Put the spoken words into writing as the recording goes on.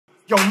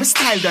Yo, me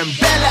style them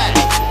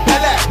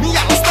Belleh, me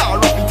a star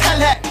up in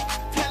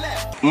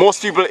tell.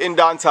 Most people in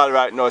dancehall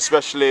right now,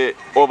 especially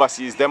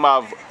overseas, them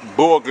have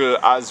Bogle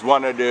as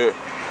one of the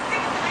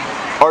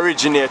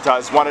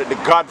originators, one of the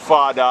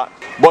godfather.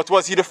 But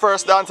was he the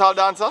first dancehall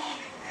dancer?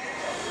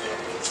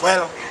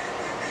 Well,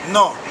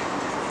 no.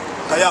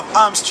 I have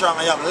Armstrong,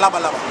 I have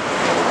Laba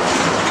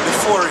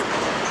before him.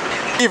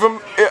 Even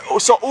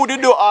so, who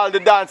did do all the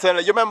dancing?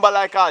 You remember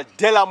like all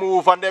Della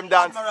Move and them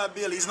dance? Admiral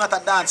Bailey is not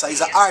a dancer, he's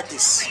an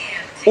artist.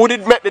 Who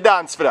did make the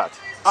dance for that?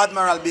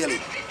 Admiral Bailey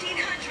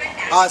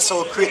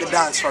also create the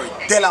dance for it.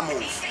 Della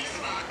Move.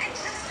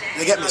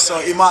 You get me? So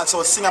he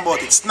also sing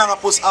about it.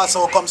 Snagapus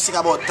also come sing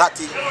about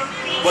Tati.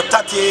 But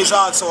Tati is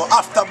also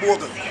after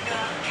Bogle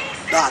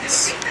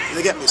dance.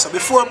 You get me? So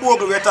before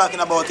Bogle we're talking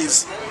about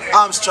is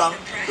Armstrong,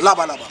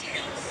 Laba.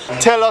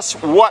 Tell us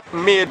what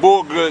made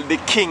Bogle the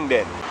king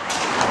then.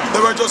 They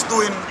were just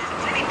doing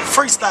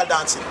freestyle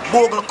dancing.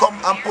 Bogle come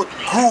and put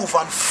groove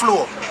and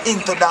flow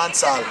into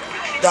dancehall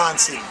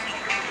dancing.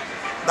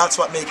 That's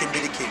what made him be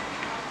the king.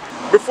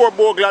 Before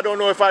Bogle, I don't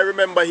know if I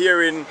remember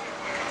hearing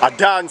a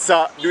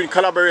dancer doing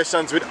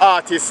collaborations with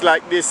artists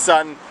like this,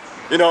 and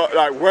you know,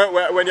 like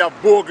when you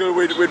have Bogle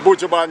with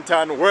Buju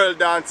Banton, World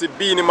Dance with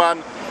Beenie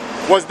Man.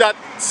 Was that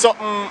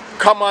something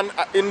common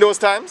in those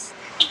times?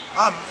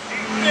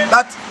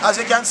 That, as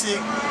you can see,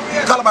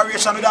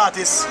 collaboration with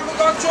artists,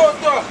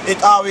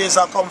 it always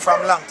come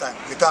from a long time,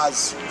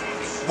 because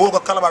Bogle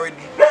collaborated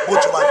with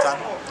Buju Banton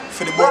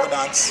for the Bogle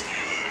dance,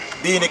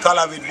 Beenie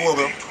collaborated with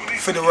Bogle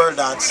for the World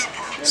Dance.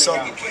 So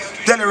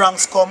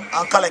Delirangs come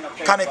and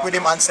connect with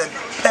him and said,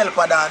 help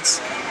a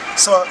dance.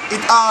 So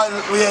it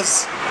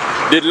always...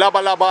 Did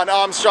Laba and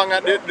Armstrong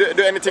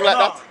do anything like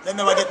that? They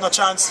never get no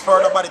chance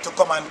for nobody to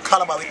come and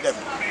collaborate with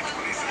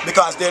them,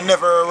 because they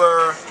never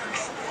were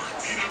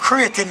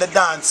creating the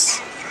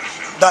dance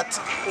that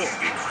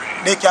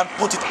they can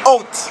put it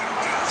out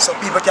so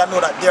people can know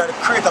that they are the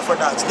creator for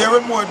dance. They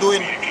were more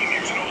doing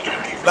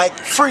like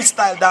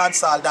freestyle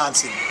dancehall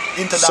dancing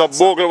into dance. So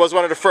Bogle was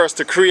one of the first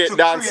to create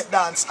dance? Create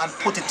dance and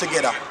put it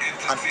together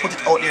and put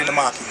it out there in the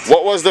market.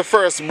 What was the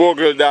first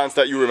Bogle dance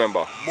that you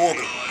remember?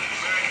 Bogle,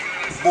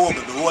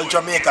 the whole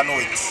Jamaica know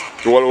it.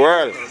 The whole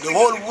world? The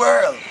whole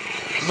world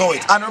know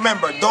it. And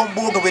remember, don't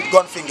Bogle with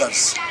gun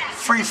fingers,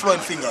 free flowing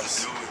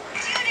fingers.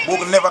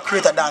 Bogle never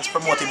create a dance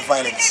promoting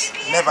violence.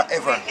 Never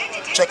ever.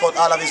 Check out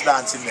all of his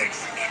dancing there.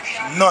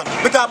 None.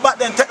 Because back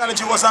then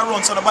technology wasn't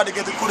around, so nobody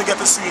couldn't get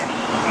to see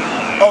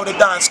how the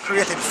dance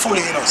created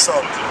fully, you know. So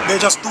they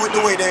just do it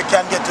the way they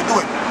can get to do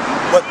it.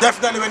 But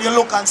definitely when you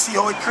look and see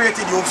how it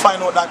created, you'll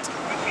find out that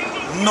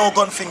no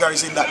gun finger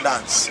is in that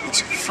dance.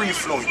 It's free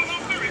flowing.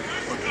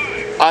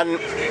 And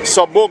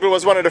so Bogle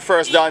was one of the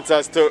first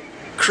dancers to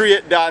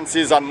create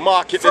dances and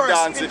market the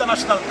dances. First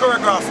international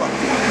choreographer.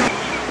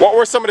 What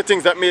were some of the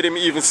things that made him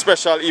even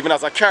special, even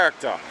as a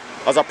character,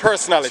 as a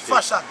personality? His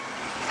fashion.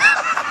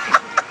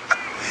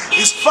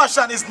 His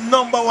fashion is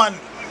 #1.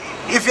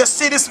 If you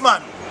see this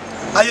man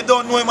and you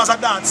don't know him as a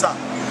dancer,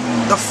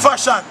 the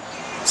fashion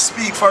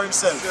speaks for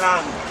himself.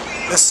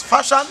 This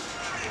fashion,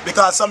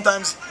 because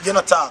sometimes you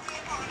not talk.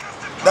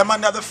 The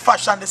man have the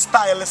fashion, the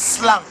style, the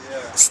slang.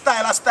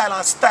 Style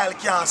and style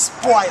can't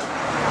spoil.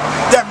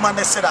 Them man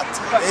they say that.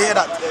 They hear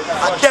that.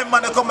 And them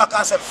man they come back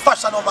and say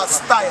fashion over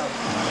style.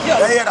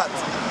 They hear that.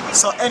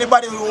 So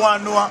anybody who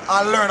want to know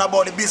and learn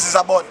about the business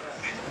about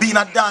being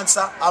a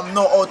dancer and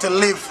know how to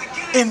live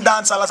in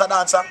dancehall as a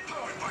dancer,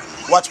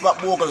 watch back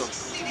Bogle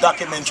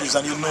documentaries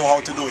and you know how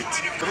to do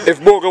it.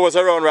 If Bogle was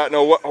around right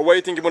now, what do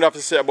you think he would have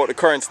to say about the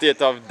current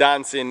state of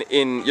dancing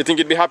in? You think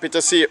he'd be happy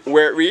to see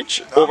where it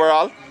reach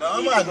overall?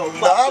 No man.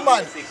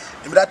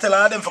 If I tell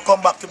all of them to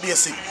come back to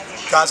basic,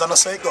 because I don't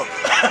say it go.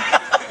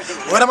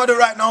 What am I doing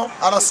right now?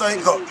 I don't say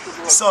it go.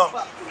 So,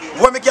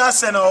 what we can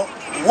say now,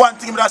 one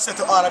thing I say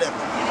to all of them,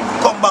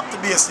 come back to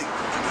basic.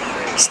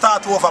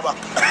 Start over back.